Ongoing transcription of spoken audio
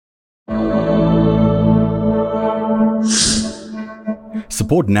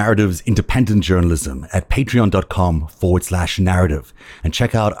Support Narrative's independent journalism at patreon.com/narrative and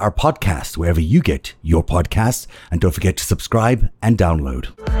check out our podcast wherever you get your podcasts. And don't forget to subscribe and download.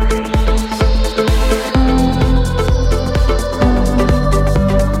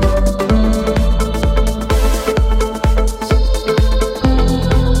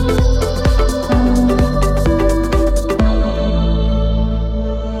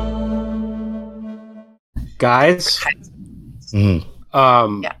 Guys,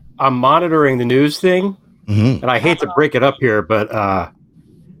 I'm monitoring the news thing, and I hate to break it up here, but oh,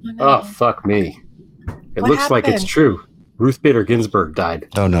 fuck me. It looks like it's true. Ruth Bader Ginsburg died.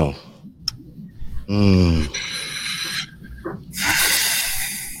 Oh, no.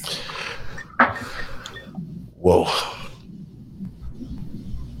 Whoa.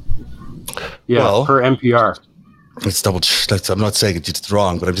 Yeah, well, per NPR. Let's double. I'm not saying it's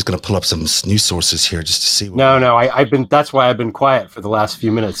wrong, but I'm just going to pull up some news sources here just to see. I've been. That's why I've been quiet for the last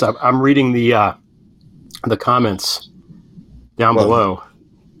few minutes. I'm reading the comments down below.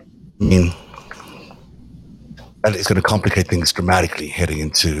 I mean, that is going to complicate things dramatically heading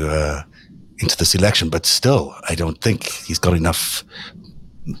into this election. But still, I don't think he's got enough,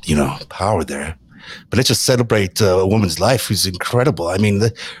 power there. But let's just celebrate a woman's life who's incredible. I mean,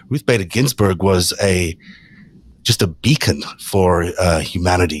 Ruth Bader Ginsburg was just a beacon for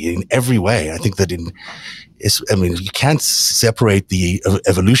humanity in every way. I think that you can't separate the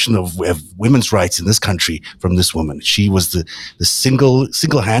evolution of women's rights in this country from this woman. She was the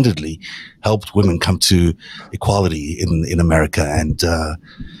single-handedly helped women come to equality in America, and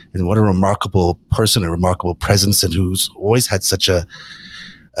what a remarkable person, a remarkable presence, and who's always had such a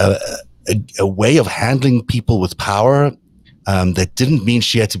way of handling people with power. That didn't mean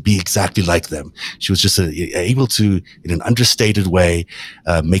she had to be exactly like them. She was just able to, in an understated way,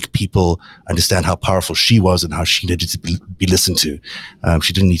 make people understand how powerful she was and how she needed to be listened to.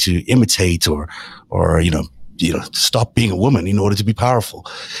 She didn't need to imitate or stop being a woman in order to be powerful.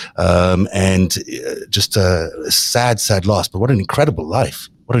 Just a sad loss. But what an incredible life!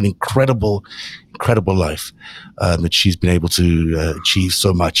 What an incredible life that she's been able to achieve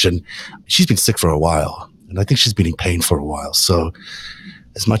so much. And she's been sick for a while. And I think she's been in pain for a while. So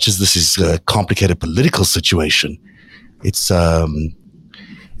as much as this is a complicated political situation, it's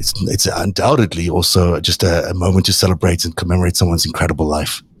undoubtedly also just a moment to celebrate and commemorate someone's incredible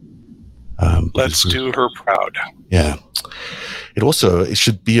life. Let's do her proud. Yeah. It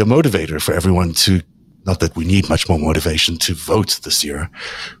should be a motivator for everyone to, not that we need much more motivation to vote this year,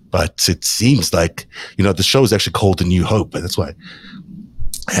 but it seems like, the show is actually called The New Hope. And that's why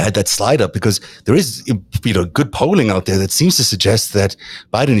I had that slide up, because there is, good polling out there that seems to suggest that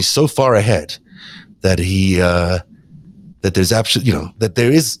Biden is so far ahead that that there's absolutely, that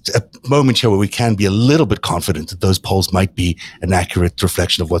there is a moment here where we can be a little bit confident that those polls might be an accurate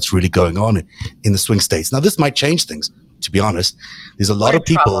reflection of what's really going on in the swing states. Now, this might change things, to be honest. There's a lot of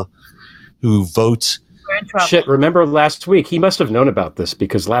people who vote. Shit, remember last week? He must have known about this,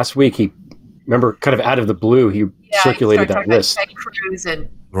 because last week remember, kind of out of the blue, he circulated that list. Ted Cruz and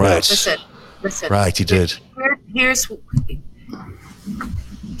right. Listen. Right, he did. Here's.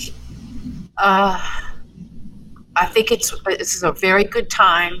 I think this is a very good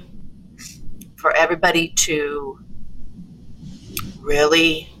time for everybody to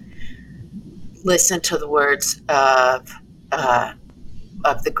really listen to the words of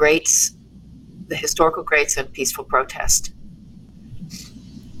the greats, the historical greats of peaceful protest,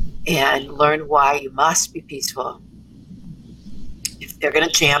 and learn why you must be peaceful. If they're going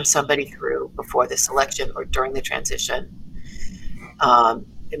to jam somebody through before this election or during the transition,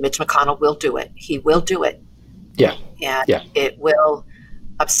 Mitch McConnell will do it. He will do it. Yeah. And it will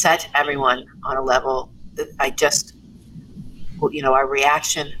upset everyone on a level that our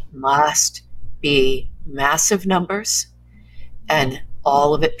reaction must be massive numbers and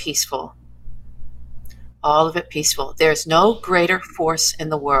all of it peaceful. All of it peaceful. There's no greater force in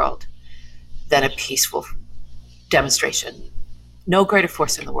the world than a peaceful demonstration. No greater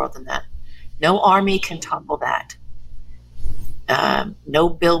force in the world than that. No army can topple that. No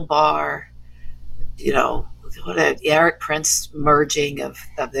Bill Barr, Eric Prince merging of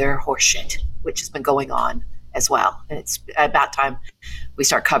their horseshit, which has been going on as well. And it's about time we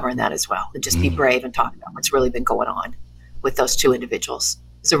start covering that as well and just be brave and talk about what's really been going on with those two individuals.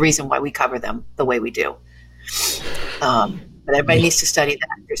 There's a reason why we cover them the way we do. But everybody needs to study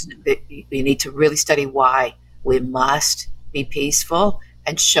that. We need to really study why we must be peaceful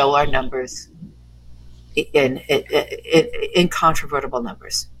and show our numbers in incontrovertible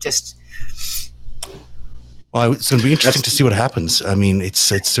numbers. Well, it's going to be interesting to see what happens. I mean, it's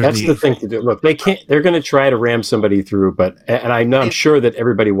certainly... That's the thing to do. Look, they can't. They're going to try to ram somebody through, and I know I'm sure that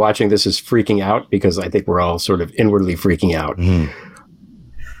everybody watching this is freaking out because I think we're all sort of inwardly freaking out. Mm-hmm.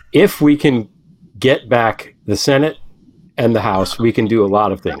 If we can get back the Senate and the House, we can do a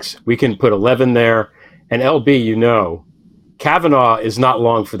lot of things. We can put 11 there, and LB, Kavanaugh is not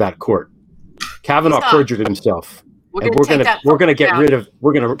long for that court. Kavanaugh perjured himself, we're gonna get rid of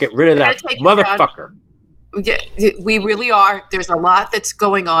that motherfucker. We really are. There's a lot that's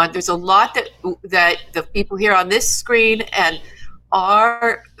going on. There's a lot that the people here on this screen and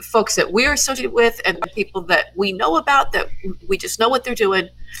our folks that we're associated with and the people that we know about, that we just know what they're doing.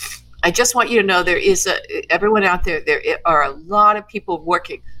 I just want you to know there is everyone out there. There are a lot of people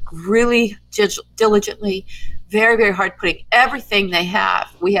working really diligently, very, very hard, putting everything they have.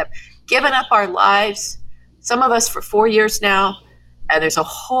 We have given up our lives, some of us for 4 years now. And there's a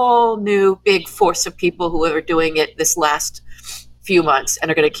whole new big force of people who are doing it this last few months and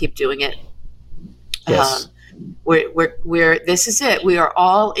are going to keep doing it. Yes. This is it. We are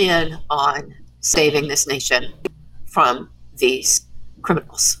all in on saving this nation from these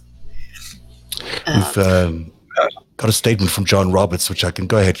criminals. We've got a statement from John Roberts, which I can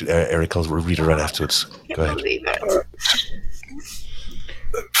go ahead, Eric. I'll read it right afterwards. Go ahead.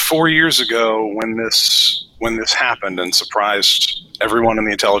 4 years ago, when this happened and surprised everyone in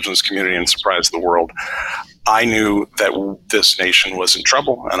the intelligence community and surprised the world, I knew that this nation was in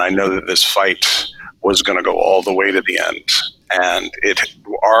trouble, and I know that this fight was going to go all the way to the end. And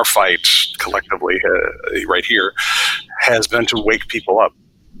our fight collectively right here has been to wake people up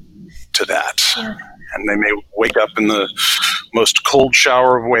to that. Yeah. And they may wake up in the most cold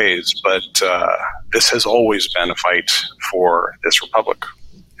shower of ways, but this has always been a fight for this republic.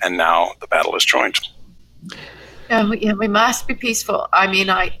 And now the battle is joined. Yeah, we must be peaceful. I mean,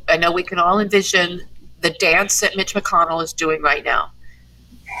 I know we can all envision the dance that Mitch McConnell is doing right now.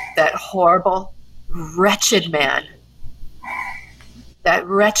 That horrible, wretched man. That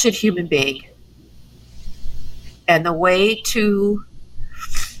wretched human being. And the way to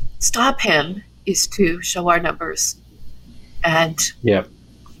stop him is to show our numbers and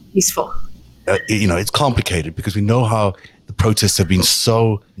peaceful. It's complicated because we know how the protests have been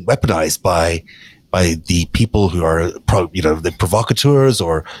so weaponized by the people who are, the provocateurs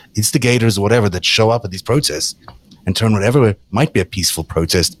or instigators or whatever that show up at these protests and turn whatever might be a peaceful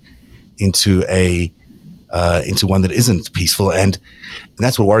protest into one that isn't peaceful. And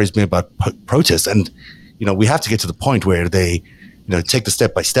that's what worries me about protests. And, we have to get to the point where they, take the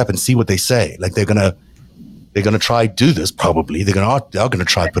step by step and see what they say. Like they're going to try to do this probably. They're going to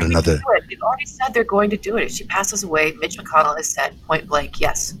try to put another. They've already said they're going to do it. If she passes away, Mitch McConnell has said point blank,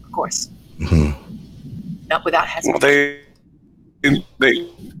 yes, of course. Mm-hmm. Not without hesitation. Well, they.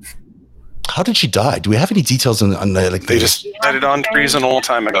 How did she die? Do we have any details on the like? They just decided on treason a long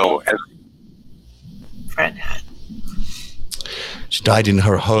time ago. Friend had. She died in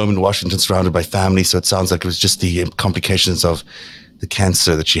her home in Washington, surrounded by family. So it sounds like it was just the complications of the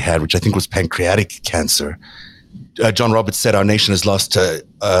cancer that she had, which I think was pancreatic cancer. John Roberts said, "Our nation has lost a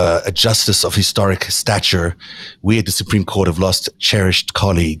justice of historic stature. We at the Supreme Court have lost a cherished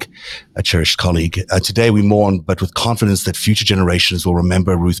colleague. Today we mourn, but with confidence that future generations will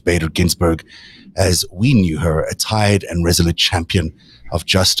remember Ruth Bader Ginsburg as we knew her, a tired and resolute champion of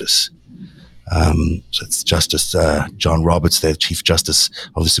justice." So it's Justice John Roberts, the Chief Justice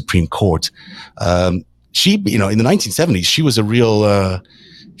of the Supreme Court. She, in the 1970s, she was a real...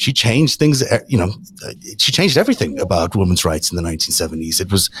 she changed things, she changed everything about women's rights in the 1970s.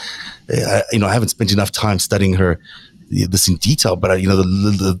 It was, I haven't spent enough time studying this in detail, but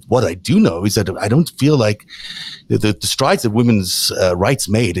what I do know is that I don't feel like the strides that women's rights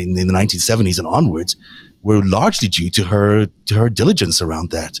made in the 1970s and onwards were largely due to her diligence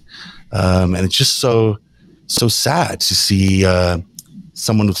around that. And it's just so sad to see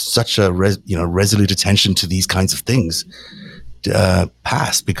someone with such a resolute attention to these kinds of things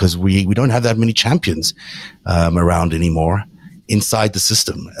pass, because we don't have that many champions around anymore inside the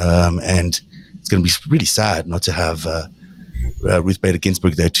system, and it's going to be really sad not to have Ruth Bader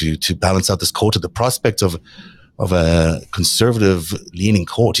Ginsburg there to balance out this court. The prospect of a conservative leaning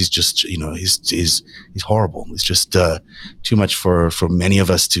court is just is horrible. It's just too much for many of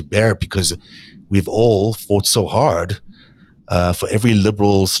us to bear, because we've all fought so hard for every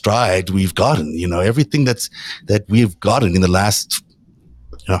liberal stride we've gotten, everything that we've gotten in the last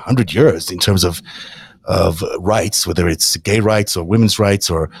 100 years in terms of rights, whether it's gay rights or women's rights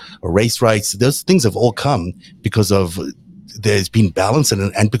or race rights. Those things have all come because of there's been balance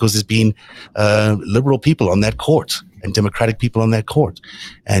and because there's been liberal people on that court and democratic people on that court.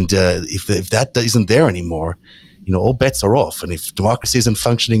 And if that isn't there anymore, all bets are off. And if democracy isn't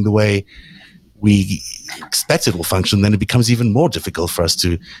functioning the way we expect it will function, then it becomes even more difficult for us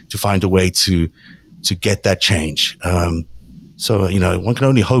to find a way to get that change. So one can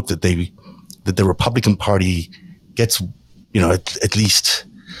only hope that the Republican Party gets, at least,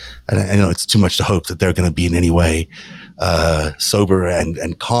 I know it's too much to hope that they're going to be in any way sober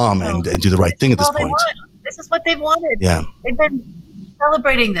and calm and do the right thing at this point. This is what they've wanted. Yeah. They've been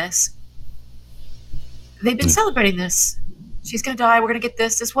celebrating this. Celebrating this. She's going to die. We're going to get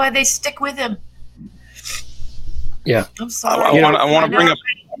this. That's why they stick with him. Yeah. I'm sorry. I want to bring up.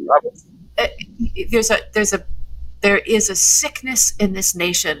 There is a sickness in this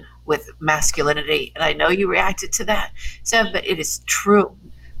nation with masculinity, and I know you reacted to that, Sam, but it is true.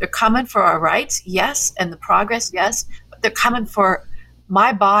 They're coming for our rights, yes, and the progress, yes, but they're coming for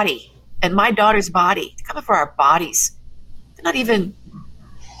my body and my daughter's body. They're coming for our bodies. They're not even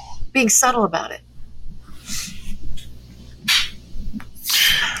being subtle about it.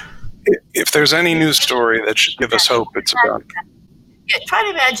 If there's any news story that should give us hope, it's about. Yeah, try to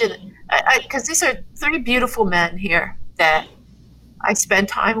imagine, because these are three beautiful men here that I spend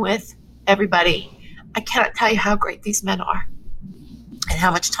time with, everybody. I cannot tell you how great these men are and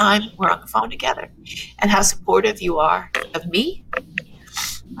how much time we're on the phone together and how supportive you are of me.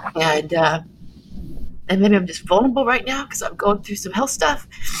 And maybe I'm just vulnerable right now because I'm going through some health stuff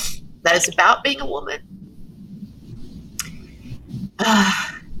that is about being a woman.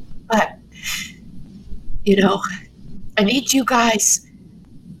 But, I need you guys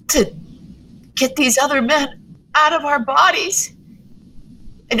to get these other men out of our bodies.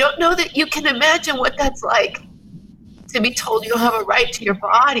 I don't know that you can imagine what that's like to be told you don't have a right to your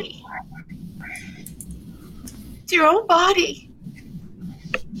body. To your own body.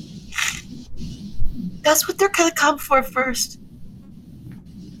 That's what they're going to come for first.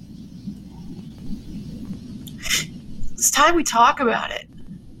 It's time we talk about it.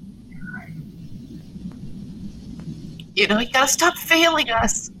 You gotta stop failing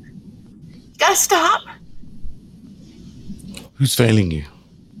us. You gotta stop. Who's failing you?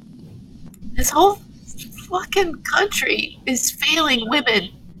 This whole fucking country is failing women.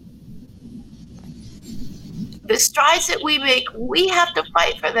 The strides that we make, we have to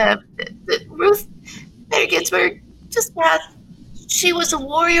fight for them. Ruth Bader Ginsburg just passed. She was a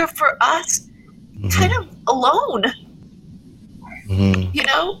warrior for us, kind of alone.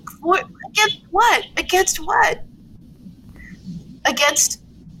 Against what? Against what? Against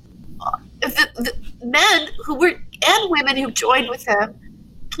the men who were and women who joined with them,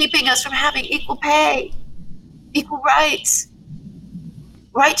 keeping us from having equal pay, equal rights,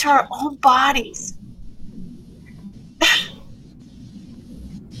 right to our own bodies.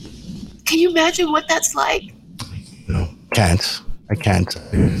 Can you imagine what that's like? No, can't. I can't.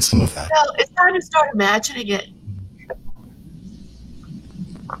 Some of that. No, it's time to start imagining it.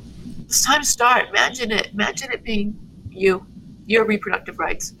 It's time to start. Imagine it. Imagine it being you. Your reproductive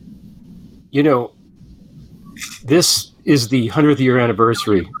rights. This is the 100th year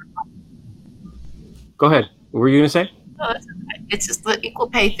anniversary. Go ahead. What were you going to say? No, that's okay. It's just the equal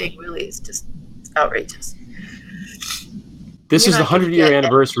pay thing, really. It's just outrageous. This is the 100-year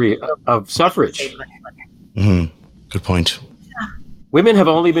anniversary of suffrage. Good point. Yeah. Women have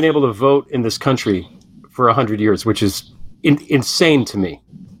only been able to vote in this country for 100 years, which is insane to me,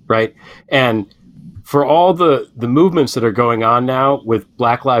 right? And for all the movements that are going on now with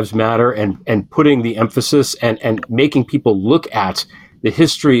Black Lives Matter and putting the emphasis and making people look at the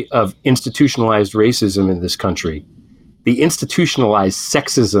history of institutionalized racism in this country, the institutionalized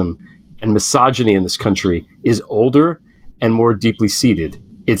sexism and misogyny in this country is older and more deeply seated.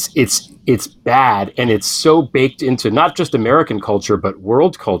 It's bad, and it's so baked into not just American culture but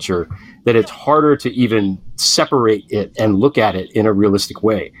world culture that it's harder to even separate it and look at it in a realistic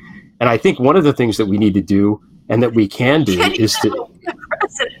way. And I think one of the things that we need to do and that we can do is to. The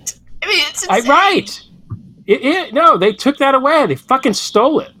president. I mean, it's insane. Right. No, they took that away. They fucking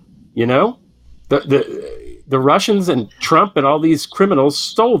stole it. The Russians and Trump and all these criminals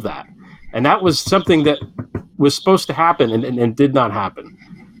stole that, and that was something that was supposed to happen and did not happen.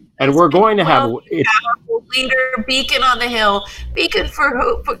 And we're going to have a powerful leader, beacon on the hill, beacon for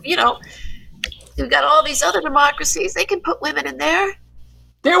who? We've got all these other democracies. They can put women in there.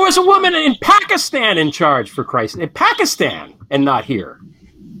 There was a woman in Pakistan in charge, for Christ, in Pakistan, and not here.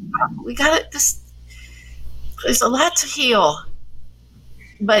 We got it. There's a lot to heal,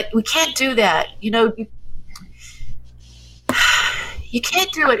 but we can't do that. You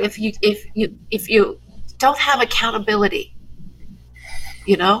can't do it if you don't have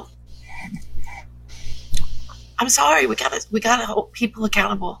I'm sorry. We gotta hold people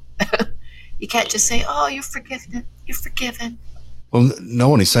accountable. You can't just say, "Oh, you're forgiven. You're forgiven." Well, no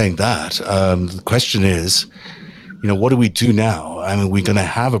one is saying that. The question is, what do we do now? I mean, we're going to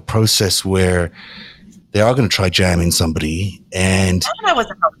have a process where they are going to try jamming somebody, and I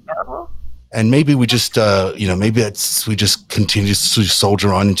wasn't held accountable. And maybe we just, we just continue to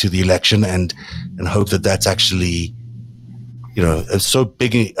soldier on into the election and hope that that's actually, so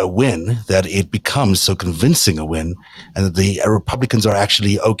big a win that it becomes so convincing a win, and that the Republicans are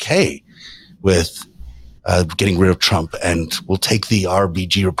actually okay with getting rid of Trump, and will take the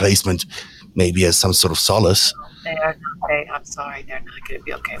RBG replacement maybe as some sort of solace. They are not okay. I'm sorry, they're not going to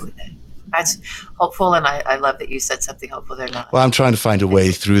be okay with it. That's hopeful, and I love that you said something hopeful. They're not. Well, I'm trying to find a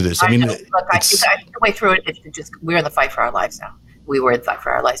way through this. I mean, look, I think the way through it is just we're in the fight for our lives now. We were in the fight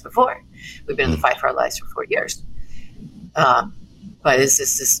for our lives before. We've been in the fight for our lives for 4 years. But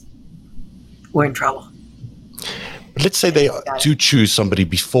we're in trouble. But let's say they do choose somebody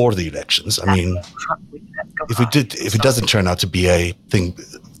before the elections. I mean, if it doesn't turn out to be a thing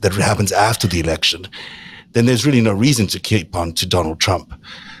that happens after the election, then there's really no reason to keep on to Donald Trump.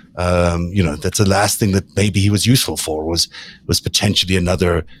 That's the last thing that maybe he was useful for was potentially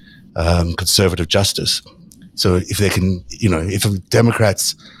another conservative justice. So if they can, if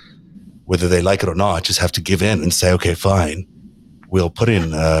Democrats, whether they like it or not, just have to give in and say, okay, fine, we'll put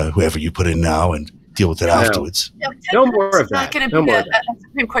in whoever you put in now and deal with it afterwards. No more of that. It's not going to be a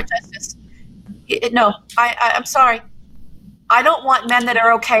Supreme Court justice. I'm sorry. I don't want men that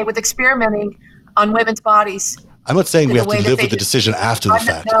are okay with experimenting on women's bodies. I'm not saying we have to live with the decision after the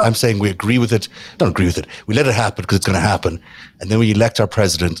fact. No. I'm saying we agree with it. Don't agree with it. We let it happen because it's going to happen. And then we elect our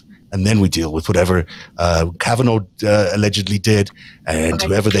president, and then we deal with whatever Kavanaugh allegedly did and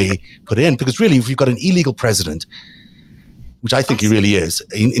whoever they put in. Because really, if you've got an illegal president, which I think he really is,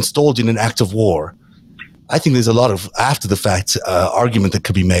 installed in an act of war, I think there's a lot of after-the-fact argument that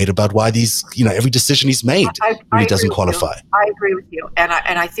could be made about why these, every decision he's made really doesn't qualify. I agree with you. And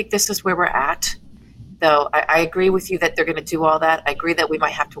I think this is where we're at. Though I agree with you that they're going to do all that. I agree that we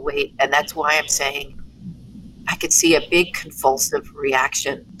might have to wait. And that's why I'm saying I could see a big convulsive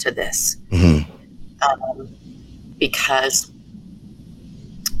reaction to this. Mm-hmm. Because,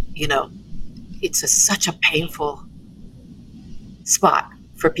 it's such a painful spot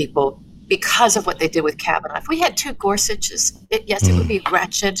for people because of what they did with Kavanaugh. If we had two Gorsuches, it would be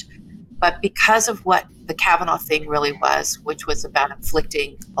wretched. But because of what the Kavanaugh thing really was, which was about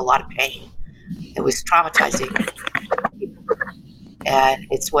inflicting a lot of pain, it was traumatizing, and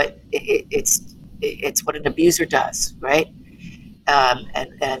it's what an abuser does, right?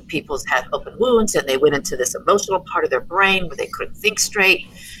 And people's had open wounds, and they went into this emotional part of their brain where they couldn't think straight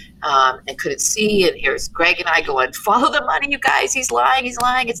and couldn't see. And here's Greg and I going, "Follow the money, you guys. He's lying.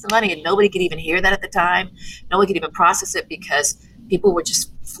 It's the money." And nobody could even hear that at the time. Nobody could even process it because people were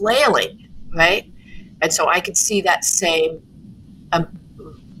just flailing, right? And so I could see that same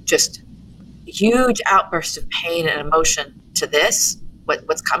just huge outburst of pain and emotion to this,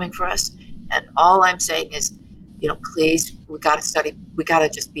 what's coming for us. And all I'm saying is, please, we got to study. We got to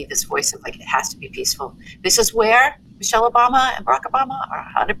just be this voice of it has to be peaceful. This is where Michelle Obama and Barack Obama are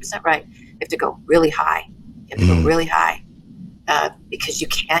 100% right. You have to go really high. Because you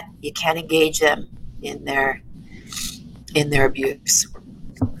can't engage them in their abuse.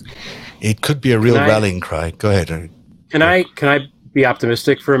 It could be a real rallying cry. Go ahead. Can I be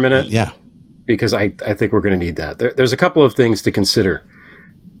optimistic for a minute? Yeah. Because I think we're going to need that. There's a couple of things to consider.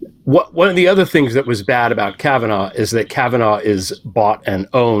 One of the other things that was bad about Kavanaugh is that Kavanaugh is bought and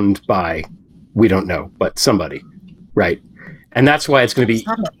owned by, we don't know, but somebody, right? And that's why it's going to be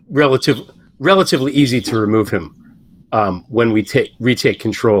relatively easy to remove him when we retake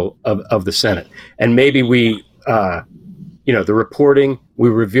control of the Senate. And maybe we, the reporting, we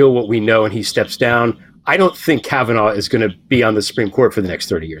reveal what we know, and he steps down. I don't think Kavanaugh is going to be on the Supreme Court for the next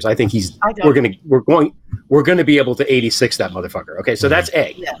 30 years. I think we're going to be able to 86 that motherfucker. Okay, so that's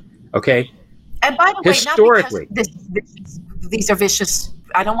A. Yeah. Okay. And by the way, historically, not because these are vicious.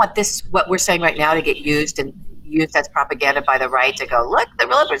 I don't want what we're saying right now to get used as propaganda by the right to go, look, the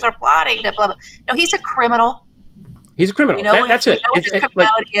liberals are plotting. Blah, blah, blah. No, he's a criminal. He's a criminal. That's it. What his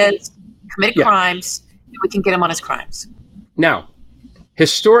criminality is, committed crimes. We can get him on his crimes. Now,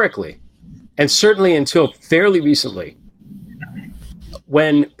 historically, and certainly until fairly recently,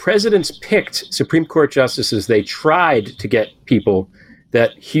 when presidents picked Supreme Court justices, they tried to get people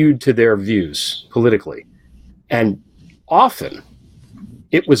that hewed to their views politically. And often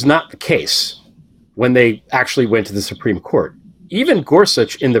it was not the case when they actually went to the Supreme Court. Even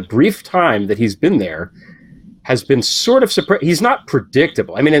Gorsuch, in the brief time that he's been there, has been sort of he's not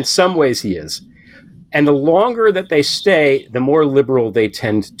predictable. I mean, in some ways he is. And the longer that they stay, the more liberal they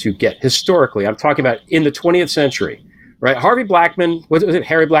tend to get. Historically, I'm talking about in the 20th century, right? Harvey Blackmun, was it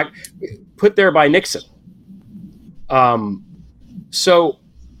Harry Black, put there by Nixon. So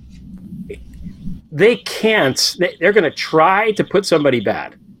they can't. They're going to try to put somebody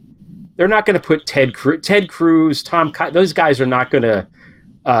bad. They're not going to put Ted Cruz, those guys are not going to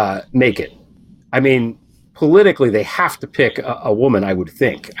make it. I mean, politically, they have to pick a woman, I would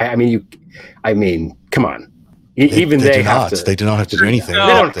think. I mean, come on. They do not have to do anything. No,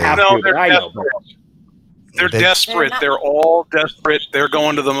 they don't have to. I know. They're desperate. They're all desperate. They're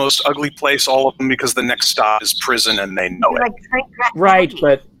going to the most ugly place, all of them, because the next stop is prison, and they know it. Right,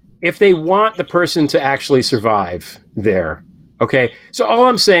 but if they want the person to actually survive there, okay? So all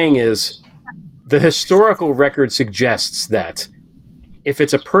I'm saying is the historical record suggests that if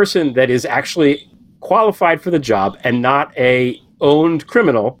it's a person that is actually qualified for the job and not a owned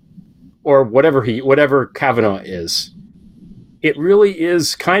criminal or whatever Kavanaugh is, it really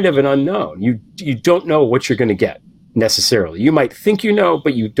is kind of an unknown. You don't know what you're going to get necessarily. You might think you know,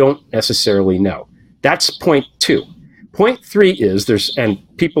 but you don't necessarily know. That's point 2. Point 3 is and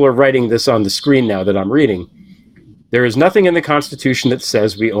people are writing this on the screen now that I'm reading. There is nothing in the Constitution that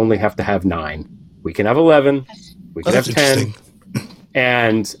says we only have to have 9. We can have 11. We can have 10.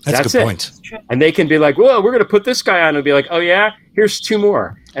 And that's a good it. Point. And they can be like, well, we're going to put this guy on and be like, oh yeah, here's 2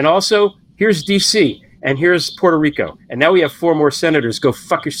 more. And also here's DC. And here's Puerto Rico. And now we have 4 more senators. Go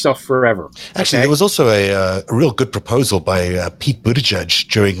fuck yourself forever. Actually, there was also a real good proposal by Pete Buttigieg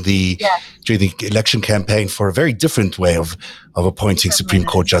during the election campaign for a very different way of appointing Supreme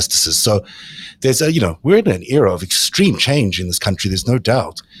Court justices. So there's we're in an era of extreme change in this country. There's no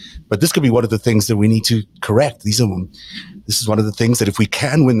doubt. But this could be one of the things that we need to correct. This is one of the things that if we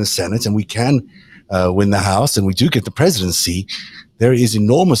can win the Senate and we can win the House and we do get the presidency, there is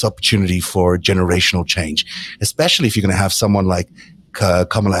enormous opportunity for generational change, especially if you're going to have someone like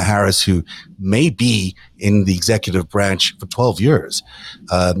Kamala Harris, who may be in the executive branch for 12 years.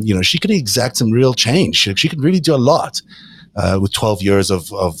 She can exact some real change. She can really do a lot with 12 years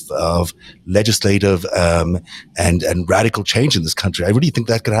of legislative and radical change in this country. I really think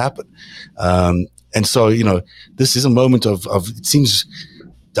that could happen. And so, this is a moment of it seems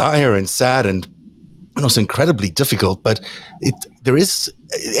dire and sad and also incredibly difficult, but there is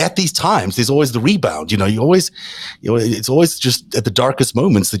at these times there's always the rebound. It's always just at the darkest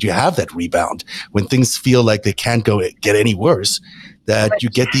moments that you have that rebound when things feel like they can't get any worse. That you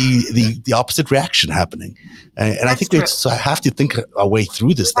get the opposite reaction happening, and I think we have to think our way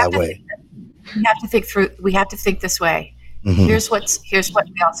through this that way. We have to think through. We have to think this way. Mm-hmm. Here's what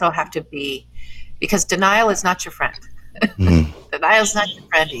we also have to be, because denial is not your friend. Mm-hmm. Denial is not your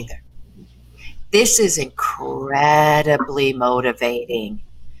friend either. This is incredibly motivating.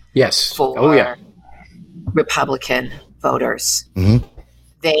 Yes. For Republican voters. Mm-hmm.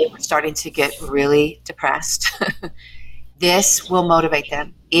 They were starting to get really depressed. This will motivate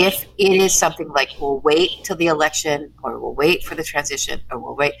them. If it is something like we'll wait till the election, or we'll wait for the transition, or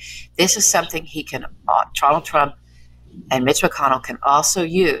we'll wait, this is something Donald Trump and Mitch McConnell can also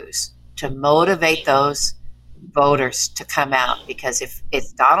use to motivate those voters to come out, because if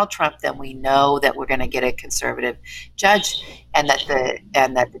it's Donald Trump, then we know that we're going to get a conservative judge, and that the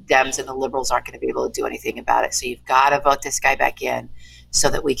Dems and the liberals aren't going to be able to do anything about it. So you've got to vote this guy back in, so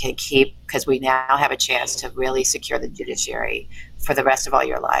that we can because we now have a chance to really secure the judiciary for the rest of all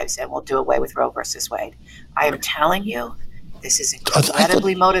your lives, and we'll do away with Roe versus Wade. I am telling you, this is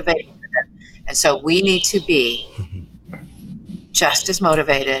incredibly motivating for them. And so we need to be just as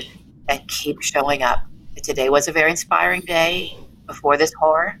motivated and keep showing up. Today was a very inspiring day before this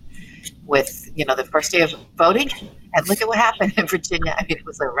horror with, the first day of voting. And look at what happened in Virginia. I mean, it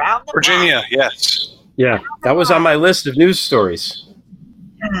was around the Virginia, map. Yes. Yeah, that was on my list of news stories.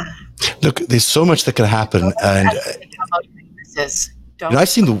 Look, there's so much that can happen, and I've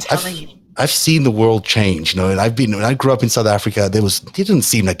seen the world change. And when I grew up in South Africa, it didn't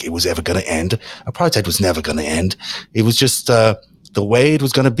seem like it was ever going to end. Apartheid was never going to end. It was just the way it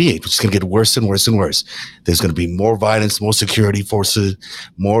was going to be. It was just going to get worse and worse and worse. There's going to be more violence, more security forces,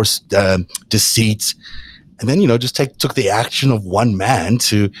 more deceit. And then, just took the action of one man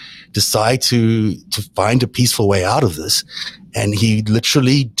to decide to find a peaceful way out of this. And he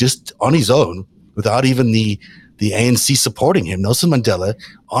literally just on his own, without even the ANC supporting him, Nelson Mandela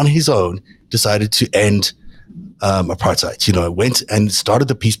on his own decided to end apartheid. Went and started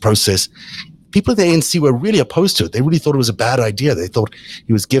the peace process. People at the ANC were really opposed to it. They really thought it was a bad idea. They thought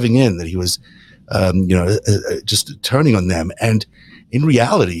he was giving in, that he was, just turning on them. And in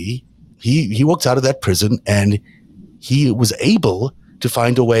reality, he walked out of that prison and he was able to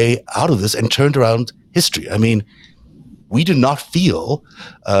find a way out of this and turned around history. I mean, we do not feel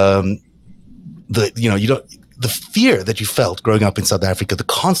the fear that you felt growing up in South Africa, the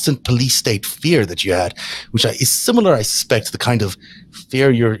constant police state fear that you had, which is similar, I suspect, to the kind of fear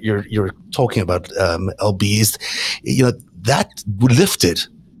you're talking about, LB, is, that lifted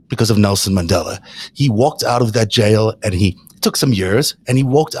because of Nelson Mandela. He walked out of that jail, and he took some years, and he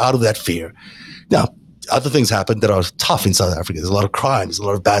walked out of that fear. Now, other things happened that are tough in South Africa. There's a lot of crimes, a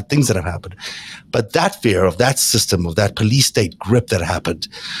lot of bad things that have happened. But that fear of that system, of that police state grip that happened,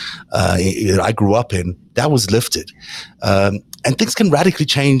 I grew up in, that was lifted. And things can radically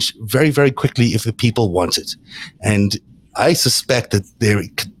change very, very quickly if the people want it. And I suspect that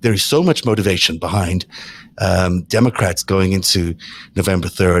there is so much motivation behind Democrats going into November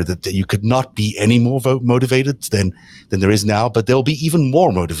 3rd that you could not be any more motivated than there is now, but there'll be even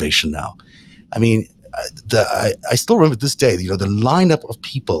more motivation now. I mean, I still remember this day, the lineup of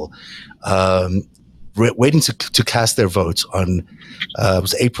people waiting to cast their votes on it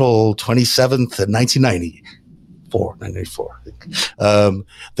was April 27th, 1994,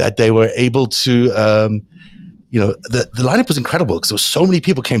 that they were able to, the lineup was incredible because there was so many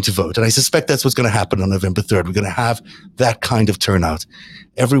people came to vote. And I suspect that's what's going to happen on November 3rd. We're going to have that kind of turnout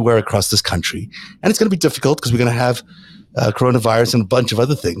everywhere across this country. And it's going to be difficult because we're going to have coronavirus and a bunch of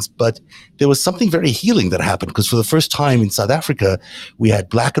other things. But there was something very healing that happened because for the first time in South Africa, we had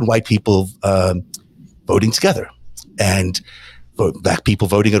black and white people voting together and black people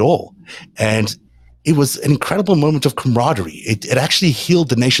voting at all. And it was an incredible moment of camaraderie. It actually healed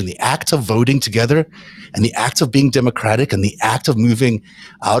the nation. The act of voting together and the act of being democratic and the act of moving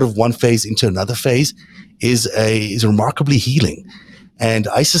out of one phase into another phase is remarkably healing. And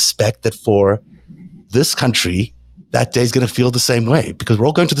I suspect that for this country, that day is going to feel the same way because we're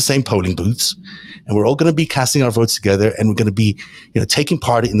all going to the same polling booths and we're all going to be casting our votes together and we're going to be, taking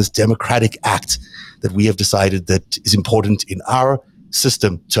part in this democratic act that we have decided that is important in our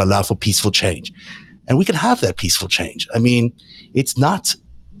system to allow for peaceful change. And we can have that peaceful change. I mean, it's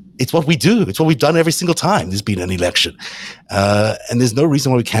what we do. It's what we've done every single time there's been an election. And there's no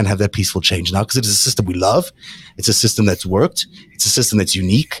reason why we can't have that peaceful change now because it is a system we love. It's a system that's worked. It's a system that's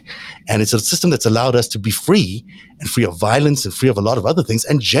unique. And it's a system that's allowed us to be free and free of violence and free of a lot of other things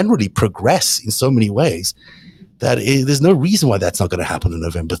and generally progress in so many ways that there's no reason why that's not going to happen on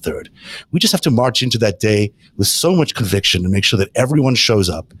November 3rd. We just have to march into that day with so much conviction and make sure that everyone shows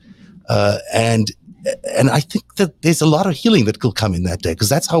up. And I think that there's a lot of healing that could come in that day because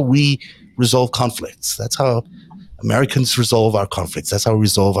that's how we resolve conflicts. That's how Americans resolve our conflicts. That's how we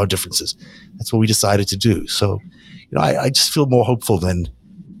resolve our differences. That's what we decided to do. So, I just feel more hopeful than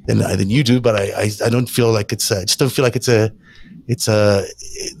you do, but I don't feel like I just don't feel like this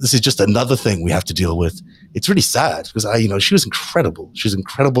is just another thing we have to deal with. It's really sad because she was incredible. She was an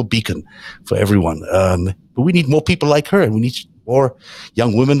incredible beacon for everyone. But we need more people like her and we need more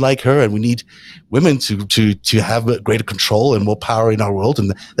young women like her, and we need women to have greater control and more power in our world,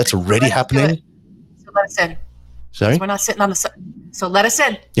 and that's already happening. So let us in. Sorry, we're not sitting on the. So let us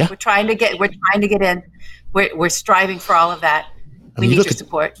in. Yeah, we're trying to get in. We're striving for all of that. We need your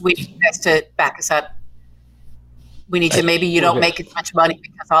support. We need you guys to back us up. We need to. Maybe you don't make as much money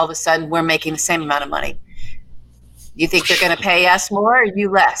because all of a sudden we're making the same amount of money. You think they're going to pay us more or you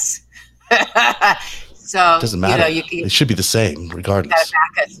less? So it doesn't matter. It should be the same regardless. You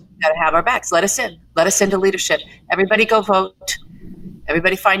gotta back us. You gotta have our backs. Let us in. Let us into leadership. Everybody go vote.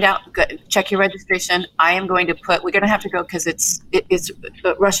 Everybody find out. Check your registration. I am going to put. We're going to have to go because it's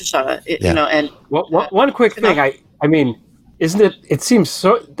Rosh Hashanah. And one quick thing. I mean, isn't it? It seems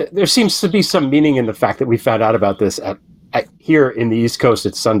so. There seems to be some meaning in the fact that we found out about this at here in the East Coast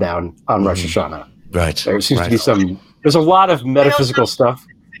at sundown on Rosh Hashanah. Right. There seems to be some. There's a lot of metaphysical stuff.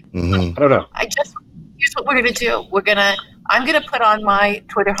 Mm-hmm. I don't know. Here's what we're going to do. I'm going to put on my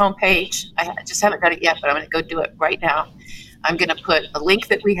Twitter homepage. I just haven't done it yet, but I'm going to go do it right now. I'm going to put a link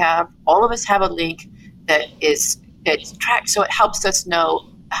that we have. All of us have a link that it's tracked, so it helps us know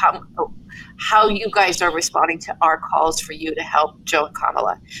how you guys are responding to our calls for you to help Joe and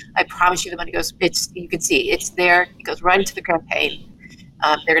Kamala. I promise you the money goes, you can see it's there. It goes right into the campaign.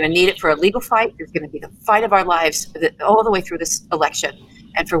 They're going to need it for a legal fight. There's going to be the fight of our lives all the way through this election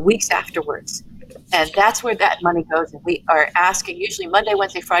and for weeks afterwards. And that's where that money goes. And we are asking, usually Monday,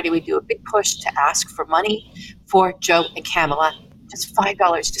 Wednesday, Friday, we do a big push to ask for money for Joe and Kamala. Just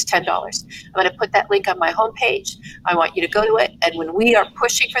 $5, just $10. I'm going to put that link on my homepage. I want you to go to it. And when we are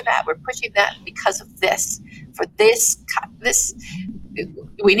pushing for that, we're pushing that because of this. For this,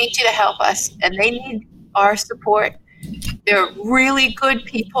 we need you to help us. And they need our support. They're really good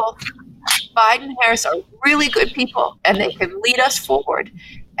people. Biden and Harris are really good people. And they can lead us forward.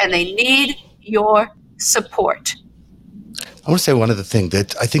 And they need your support. I want to say one other thing,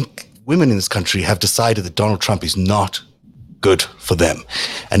 that I think women in this country have decided that Donald Trump is not good for them.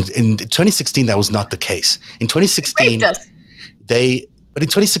 And in 2016, that was not the case. In 2016,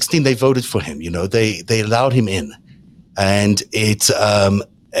 they voted for him. They allowed him in, and it's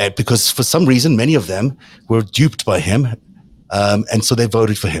because for some reason many of them were duped by him, and so they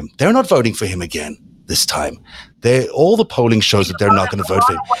voted for him. They're not voting for him again this time. All the polling shows that they're not going to vote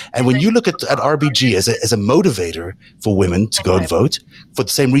for him. And when you look at RBG as a motivator for women to go and vote for the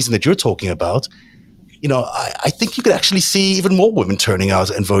same reason that you're talking about, I think you could actually see even more women turning out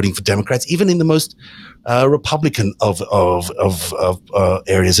and voting for Democrats, even in the most Republican of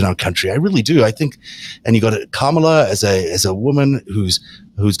areas in our country. I really do. I think, and you got Kamala as a woman who's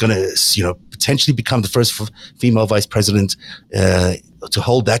going to potentially become the first female vice president to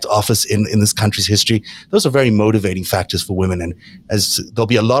hold that office in this country's history. Those are very motivating factors for women, and as there'll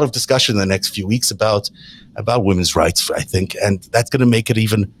be a lot of discussion in the next few weeks about women's rights, I think, and that's going to make it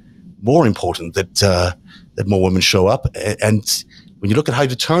even more important that more women show up. And when you look at how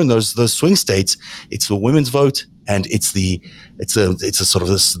to turn those swing states, it's the women's vote, and it's the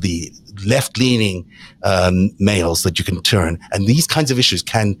left-leaning males that you can turn, and these kinds of issues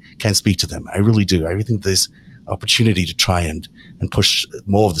can speak to them. I really do. I really think there's opportunity to try and push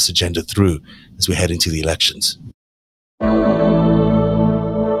more of this agenda through as we head into the elections.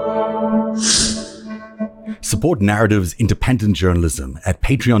 Support Narrative's independent journalism at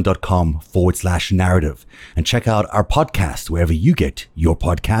patreon.com/narrative, and check out our podcast wherever you get your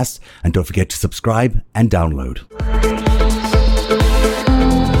podcasts, and don't forget to subscribe and download.